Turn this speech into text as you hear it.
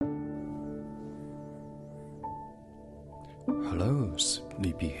Hello,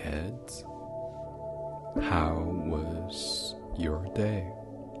 sleepyheads. How was your day?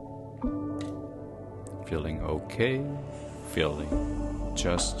 Feeling okay? Feeling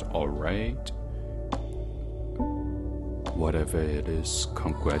just alright? Whatever it is,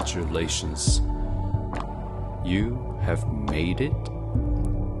 congratulations. You have made it,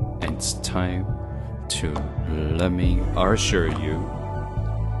 and it's time to let me usher you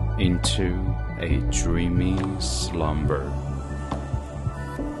into a dreamy slumber.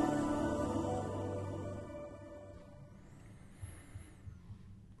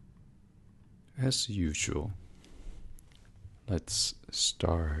 As usual, let's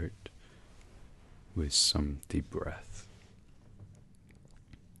start with some deep breath.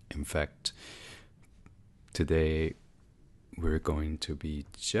 In fact, today we're going to be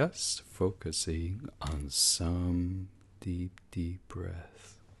just focusing on some deep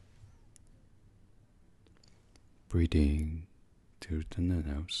breath. Breathing through the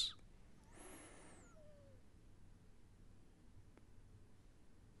nose.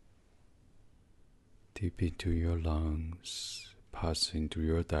 Deep into your lungs, passing through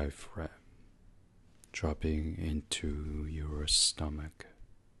your diaphragm, dropping into your stomach.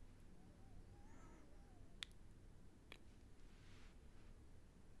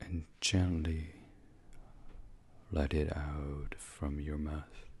 And gently let it out from your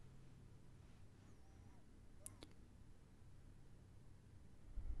mouth.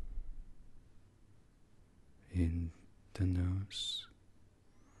 In the nose.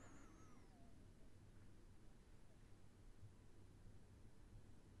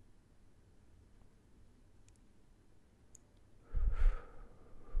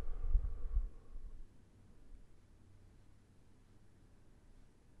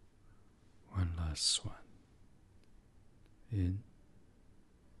 One last one. In.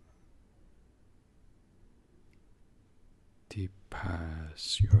 Deep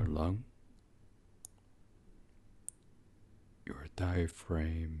past your lung. Your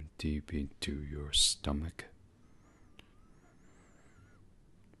diaphragm deep into your stomach.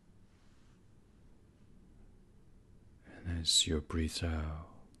 And as you breathe out,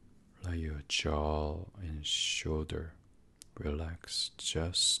 let your jaw and shoulder relax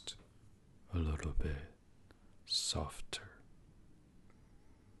just a little bit softer.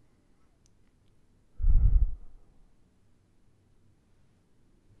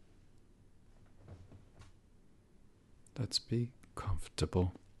 Let's be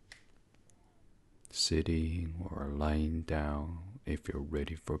comfortable, sitting or lying down if you're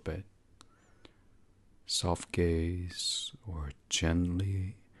ready for bed. Soft gaze or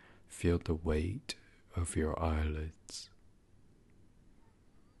gently feel the weight of your eyelids.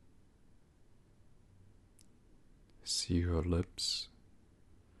 See your lips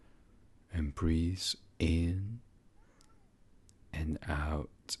and breathe in and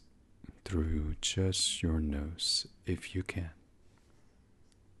out through just your nose if you can.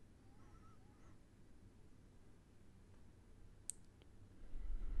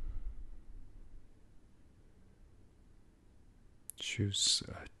 Choose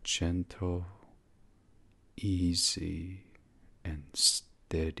a gentle, easy, and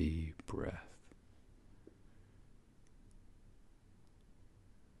steady breath.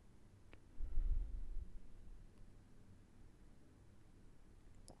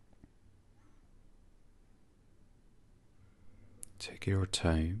 Take your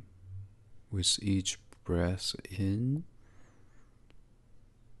time with each breath in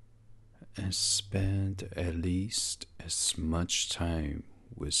and spend at least as much time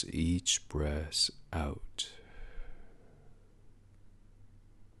with each breath out.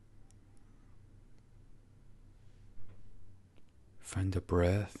 Find a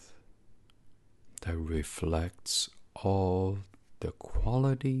breath that reflects all the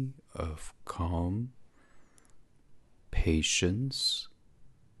quality of calm, patience,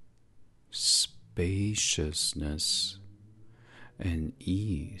 spaciousness, and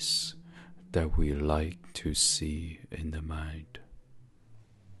ease that we like to see in the mind.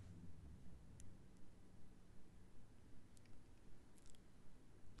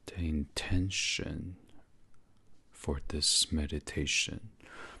 The intention for this meditation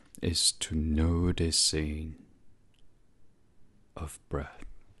is to noticing of breath.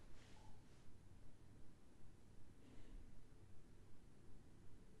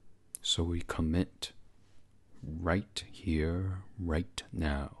 So we commit right here, right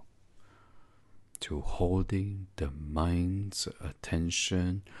now, to holding the mind's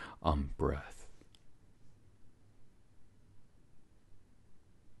attention on breath.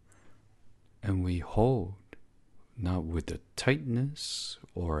 And we hold not with a tightness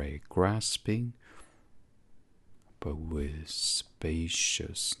or a grasping, but with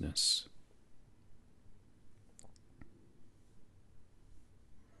spaciousness.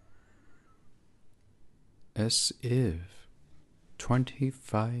 As if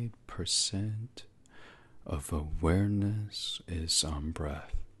 25% of awareness is on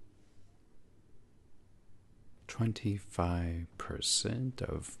breath. 25%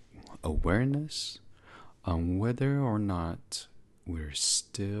 of awareness on whether or not we're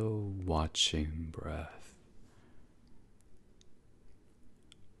still watching breath.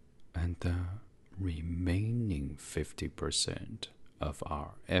 And the remaining 50% of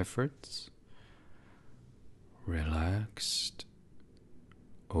our efforts relaxed,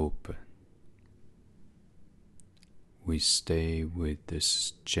 open. We stay with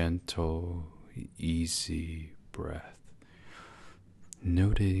this gentle, easy breath.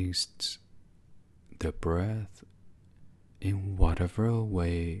 Notice the breath in whatever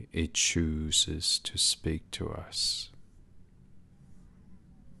way it chooses to speak to us.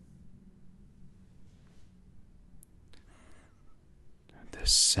 The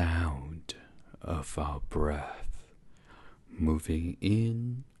sound of our breath moving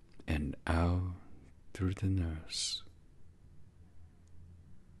in and out through the nose.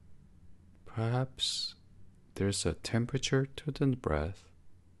 Perhaps there's a temperature to the breath,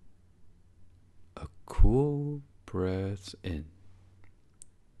 a cool breath in,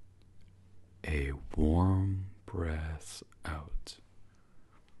 a warm breath out.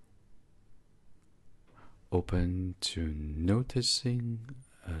 Open to noticing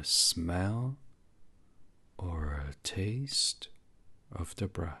a smell or a taste of the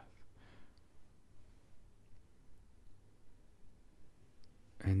breath.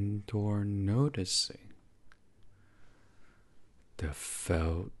 And or noticing the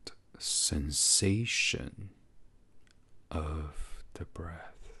felt sensation of the breath.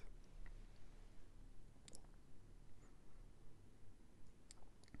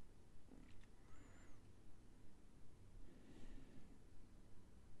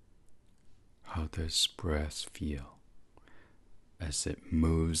 How does breath feel as it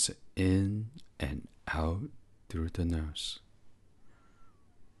moves in and out through the nose?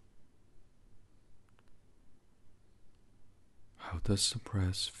 How does the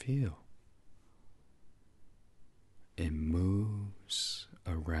breath feel? It moves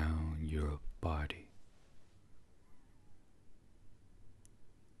around your body.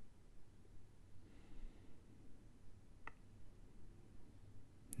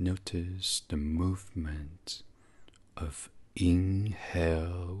 Notice the movement of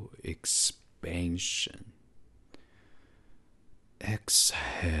inhale, expansion.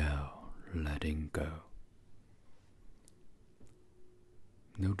 Exhale, letting go.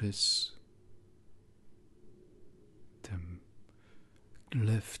 Notice the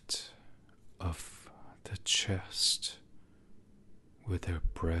lift of the chest with a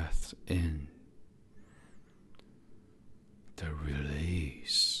breath in, the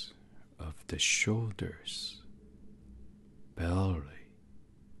release of the shoulders, belly,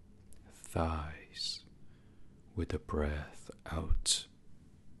 thighs with a breath out.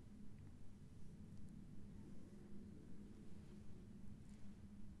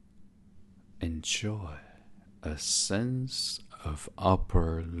 Enjoy a sense of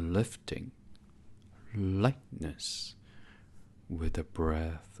upper lifting, lightness with a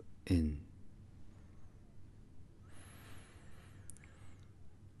breath in.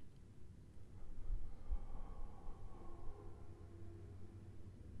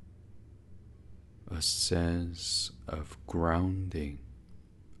 A sense of grounding,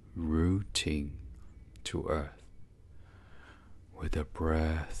 rooting to earth with a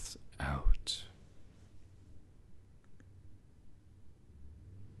breath out.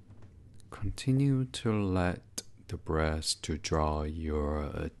 Continue to let the breath to draw your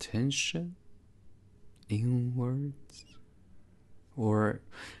attention inwards or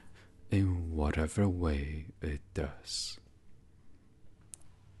in whatever way it does.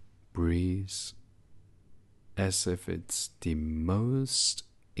 Breathe as if it's the most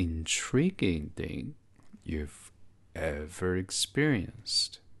intriguing thing you've ever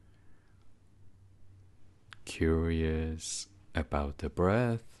experienced. Curious about the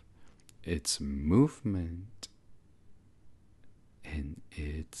breath, its movement, and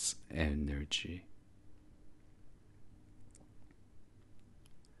its energy.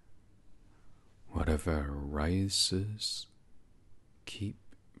 Whatever arises, keep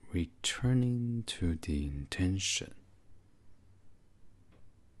returning to the intention,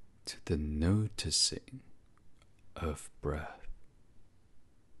 to the noticing of breath.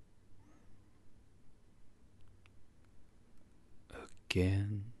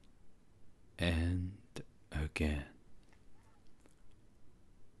 Again and again.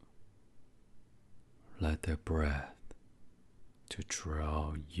 Let the breath to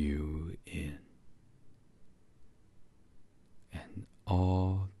draw you in, and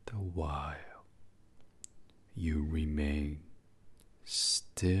all the while you remain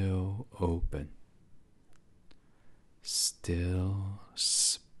still open, still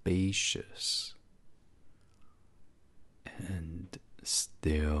spacious, and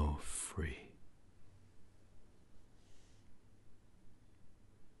still free.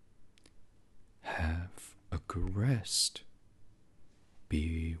 Have a good rest.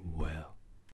 Be well.